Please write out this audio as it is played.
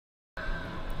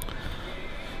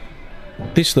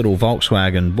This little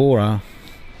Volkswagen Bora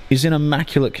is in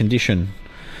immaculate condition.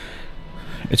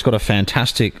 It's got a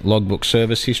fantastic logbook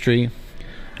service history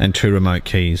and 2 remote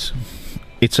keys.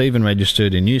 It's even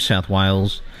registered in New South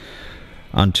Wales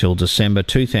until December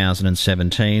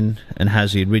 2017 and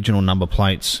has the original number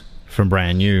plates from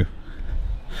brand new.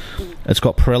 It's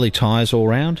got Pirelli tyres all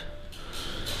round,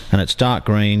 and it's dark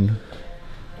green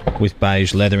with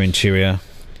beige leather interior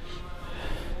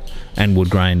and wood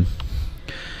grain.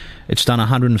 It's done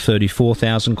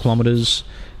 134,000 kilometres,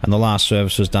 and the last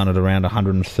service was done at around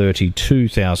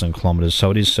 132,000 kilometres,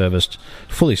 so it is serviced,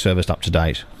 fully serviced up to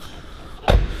date.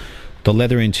 The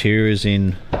leather interior is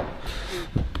in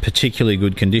particularly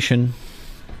good condition,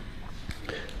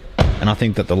 and I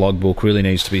think that the logbook really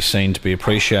needs to be seen to be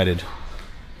appreciated.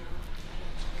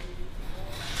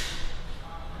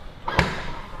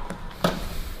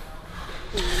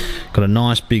 Got a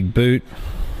nice big boot.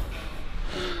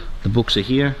 The books are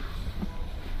here.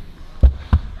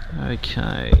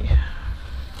 Okay.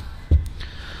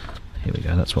 Here we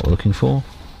go, that's what we're looking for.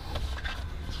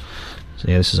 So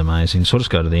yeah, this is amazing. So I'll just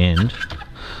go to the end.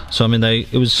 So I mean,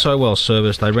 it was so well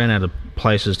serviced, they ran out of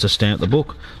places to stamp the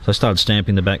book. So they started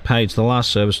stamping the back page. The last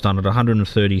service was done at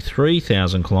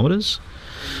 133,000 kilometres.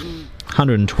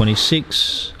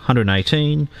 126,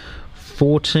 118,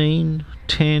 14,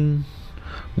 10,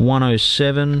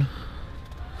 107.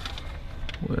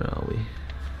 Where are we?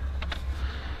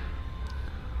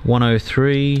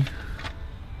 103,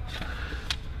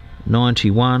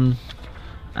 91,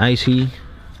 80,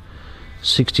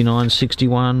 69,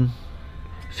 61,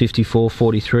 54,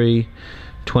 43,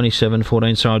 27,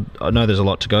 14. So I know there's a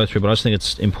lot to go through, but I just think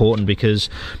it's important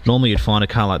because normally you'd find a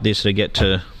car like this to get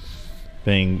to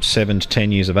being 7 to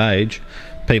 10 years of age,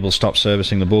 people stop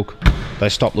servicing the book, they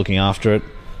stop looking after it.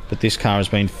 But this car has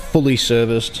been fully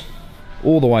serviced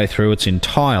all the way through its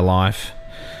entire life,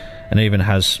 and even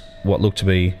has what look to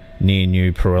be near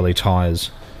new Pirelli tyres.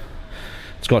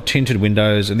 It's got tinted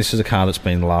windows, and this is a car that's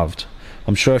been loved.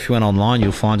 I'm sure if you went online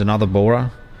you'll find another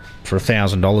Bora for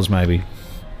 $1,000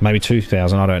 maybe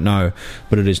 2,000, I don't know,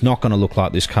 but it is not going to look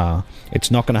like this car. It's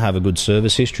not going to have a good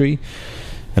service history,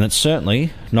 and it's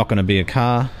certainly not going to be a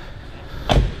car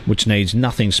which needs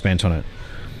nothing spent on it.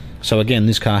 So again,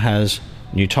 this car has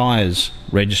new tyres,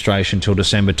 registration till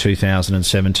December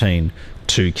 2017,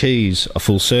 2 keys, a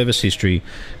full service history.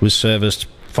 It was serviced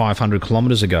 500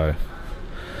 kilometres ago.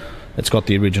 It's got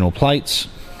the original plates.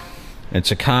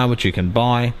 It's a car which you can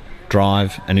buy,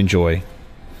 drive and enjoy.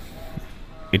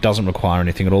 It doesn't require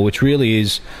anything at all, which really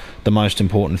is the most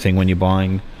important thing when you're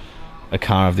buying a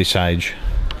car of this age.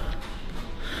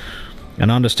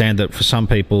 And I understand that for some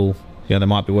people, you know, they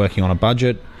might be working on a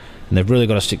budget and they've really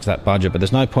got to stick to that budget, but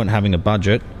there's no point in having a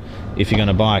budget if you're going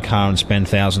to buy a car and spend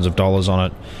thousands of dollars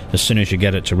on it as soon as you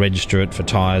get it to register it for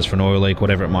tyres, for an oil leak,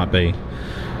 whatever it might be.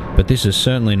 But this is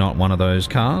certainly not one of those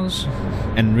cars,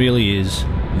 and really is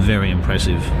very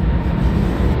impressive.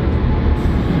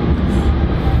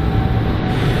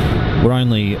 We're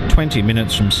only 20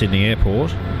 minutes from Sydney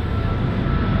Airport.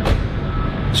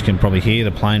 As you can probably hear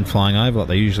the plane flying over like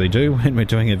they usually do when we're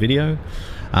doing a video.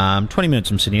 20 minutes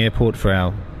from Sydney Airport for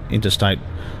our interstate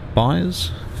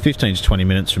buyers. 15 to 20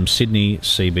 minutes from Sydney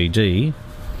CBD.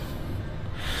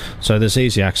 So there's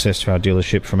easy access to our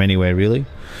dealership from anywhere really.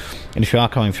 And if you are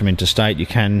coming from interstate, you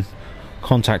can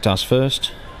contact us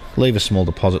first. Leave a small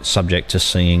deposit subject to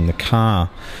seeing the car.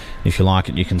 If you like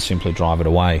it, you can simply drive it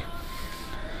away.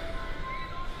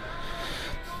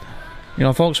 You know,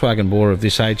 a Volkswagen Bora of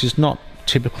this age is not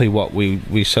typically what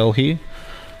we sell here,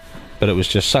 but it was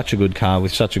just such a good car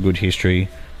with such a good history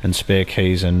and spare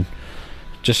keys, and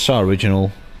just so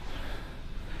original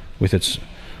with its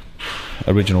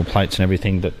original plates and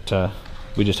everything that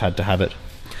we just had to have it.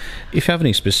 If you have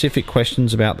any specific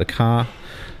questions about the car,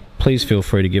 please feel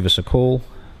free to give us a call.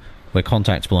 We're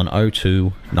contactable on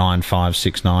 02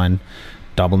 9569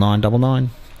 9999.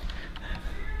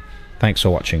 Thanks for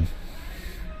watching.